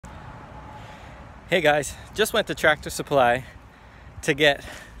Hey guys, just went to Tractor Supply to get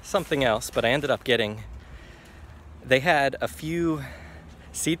something else, but I ended up getting, they had a few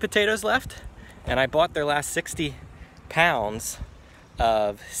seed potatoes left, and I bought their last 60 pounds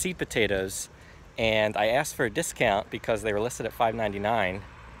of seed potatoes, and I asked for a discount because they were listed at $5.99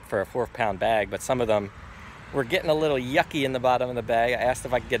 for a 4-pound bag, but some of them were getting a little yucky in the bottom of the bag. I asked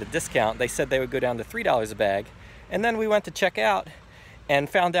if I could get a discount. They said they would go down to $3 a bag, and then we went to check out and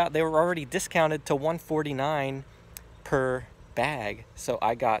found out they were already discounted to $1.49 per bag. So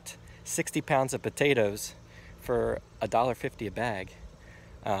I got 60 pounds of potatoes for $1.50 a bag.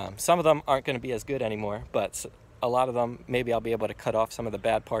 Some of them aren't going to be as good anymore, but a lot of them, maybe I'll be able to cut off some of the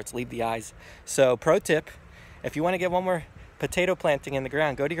bad parts, leave the eyes. So pro tip, if you want to get one more potato planting in the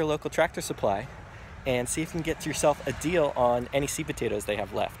ground, go to your local Tractor Supply and see if you can get yourself a deal on any seed potatoes they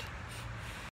have left.